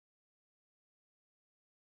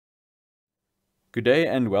Good day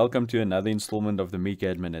and welcome to another installment of the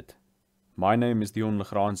Mecad Minute. My name is Deon Le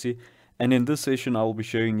Grange, and in this session I will be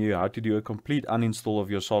showing you how to do a complete uninstall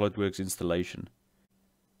of your SolidWorks installation.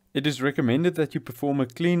 It is recommended that you perform a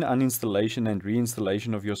clean uninstallation and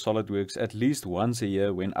reinstallation of your SolidWorks at least once a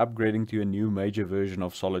year when upgrading to a new major version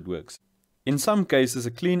of SolidWorks. In some cases,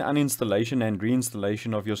 a clean uninstallation and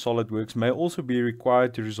reinstallation of your SolidWorks may also be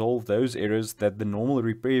required to resolve those errors that the normal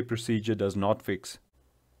repair procedure does not fix.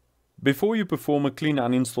 Before you perform a clean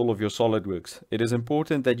uninstall of your SolidWorks, it is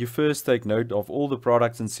important that you first take note of all the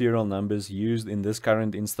products and serial numbers used in this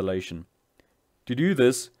current installation. To do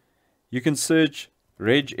this, you can search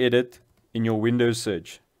regedit in your Windows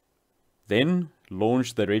search. Then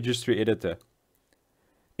launch the registry editor.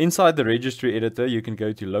 Inside the registry editor, you can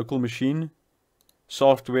go to Local Machine,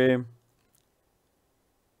 Software,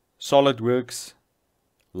 SolidWorks,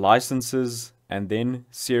 Licenses, and then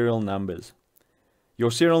Serial Numbers. Your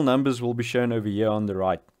serial numbers will be shown over here on the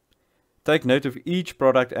right. Take note of each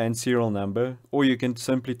product and serial number, or you can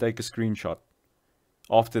simply take a screenshot.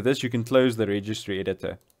 After this, you can close the registry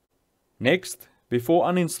editor. Next, before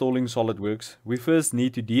uninstalling SolidWorks, we first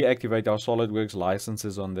need to deactivate our SolidWorks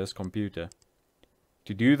licenses on this computer.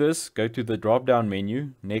 To do this, go to the drop-down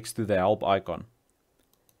menu next to the Help icon.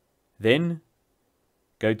 Then,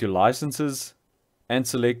 go to Licenses and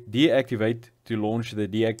select Deactivate to launch the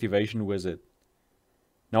deactivation wizard.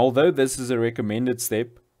 Now, although this is a recommended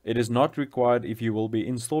step, it is not required if you will be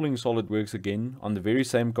installing SolidWorks again on the very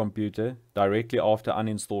same computer directly after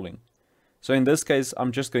uninstalling. So in this case,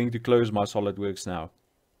 I'm just going to close my SolidWorks now.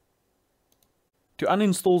 To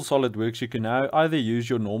uninstall SolidWorks, you can now either use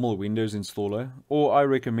your normal Windows installer, or I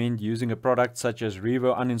recommend using a product such as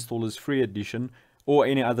Revo Uninstaller's Free Edition or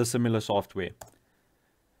any other similar software.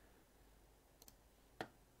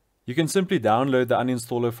 You can simply download the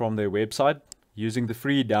uninstaller from their website using the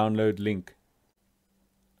free download link.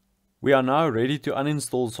 We are now ready to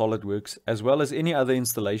uninstall SolidWorks as well as any other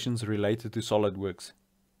installations related to SolidWorks.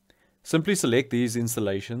 Simply select these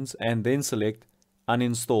installations and then select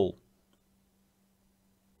Uninstall.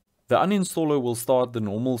 The uninstaller will start the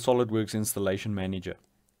normal SolidWorks installation manager.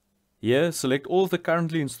 Here, select all of the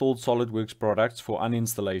currently installed SolidWorks products for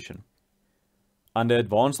uninstallation. Under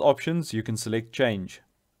Advanced Options, you can select Change.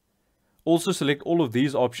 Also select all of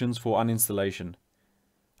these options for uninstallation.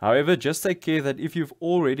 However, just take care that if you've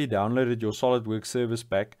already downloaded your SolidWorks service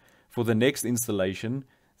pack for the next installation,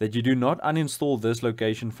 that you do not uninstall this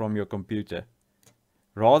location from your computer.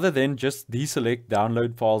 Rather than just deselect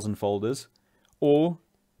download files and folders, or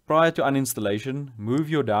prior to uninstallation, move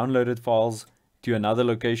your downloaded files to another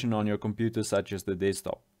location on your computer such as the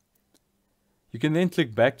desktop. You can then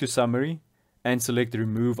click back to Summary and select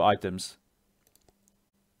Remove Items.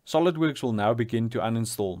 SolidWorks will now begin to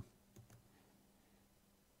uninstall.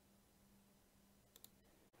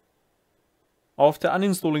 After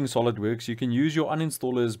uninstalling SolidWorks, you can use your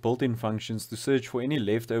uninstaller's built-in functions to search for any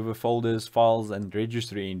leftover folders, files, and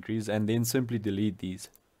registry entries, and then simply delete these.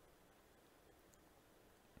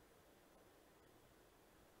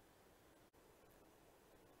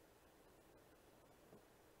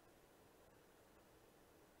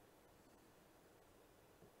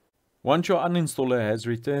 Once your uninstaller has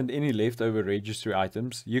returned any leftover registry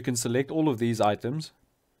items, you can select all of these items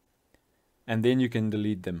and then you can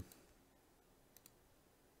delete them.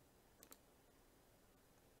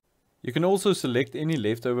 You can also select any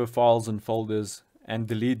leftover files and folders and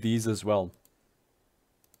delete these as well.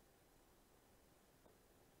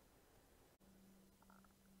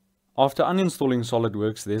 After uninstalling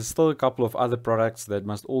SolidWorks, there's still a couple of other products that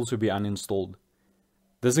must also be uninstalled.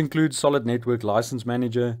 This includes Solid Network License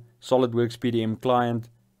Manager, SolidWorks PDM Client,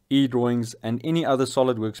 eDrawings, and any other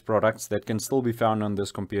SolidWorks products that can still be found on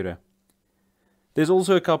this computer. There's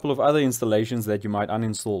also a couple of other installations that you might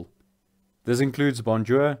uninstall. This includes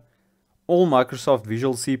Bonjour, all Microsoft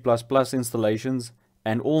Visual C++ installations,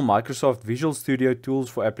 and all Microsoft Visual Studio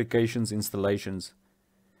Tools for Applications installations.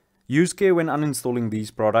 Use care when uninstalling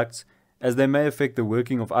these products, as they may affect the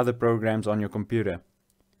working of other programs on your computer.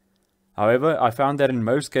 However, I found that in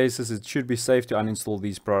most cases it should be safe to uninstall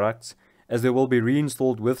these products, as they will be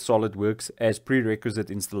reinstalled with SolidWorks as prerequisite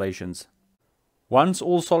installations. Once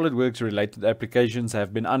all SolidWorks related applications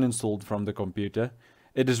have been uninstalled from the computer,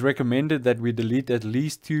 it is recommended that we delete at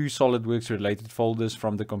least 2 SolidWorks related folders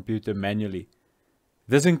from the computer manually.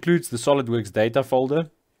 This includes the SolidWorks data folder,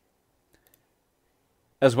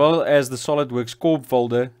 as well as the SolidWorks corp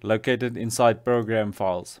folder located inside program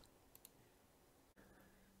files.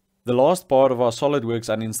 The last part of our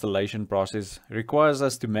SolidWorks uninstallation process requires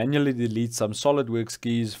us to manually delete some SolidWorks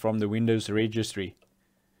keys from the Windows registry.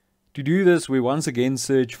 To do this, we once again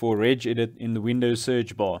search for regedit in the Windows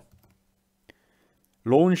search bar.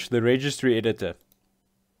 Launch the registry editor.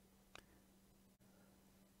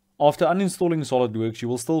 After uninstalling SolidWorks, you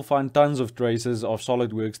will still find tons of traces of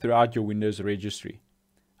SolidWorks throughout your Windows registry.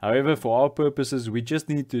 However, for our purposes, we just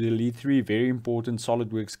need to delete 3 very important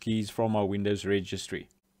SolidWorks keys from our Windows registry.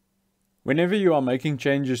 Whenever you are making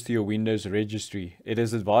changes to your Windows registry, it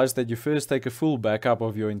is advised that you first take a full backup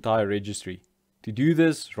of your entire registry. To do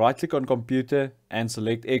this, right-click on Computer and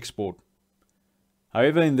select Export.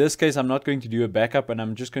 However, in this case, I'm not going to do a backup and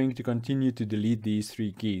I'm just going to continue to delete these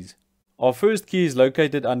 3 keys. Our first key is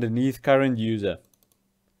located underneath Current User.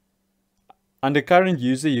 Under Current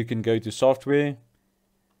User, you can go to Software,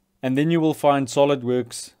 and then you will find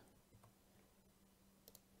SolidWorks.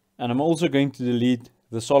 And I'm also going to delete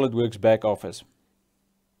the SolidWorks back office.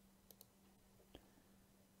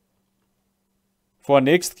 For our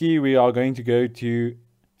next key, we are going to go to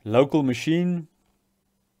Local Machine,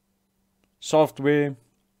 Software,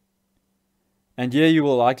 and here you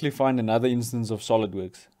will likely find another instance of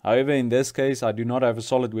SolidWorks. However, in this case, I do not have a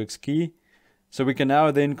SolidWorks key, so we can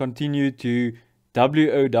now then continue to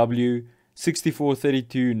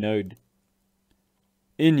WOW6432 node.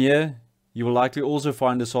 In here, you will likely also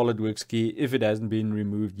find a SolidWorks key if it hasn't been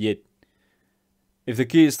removed yet. If the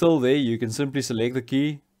key is still there, you can simply select the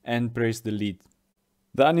key and press delete.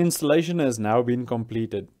 The uninstallation has now been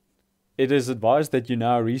completed. It is advised that you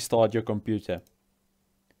now restart your computer.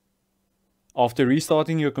 After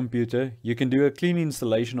restarting your computer, you can do a clean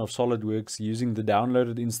installation of SolidWorks using the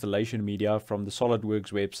downloaded installation media from the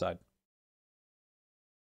SolidWorks website.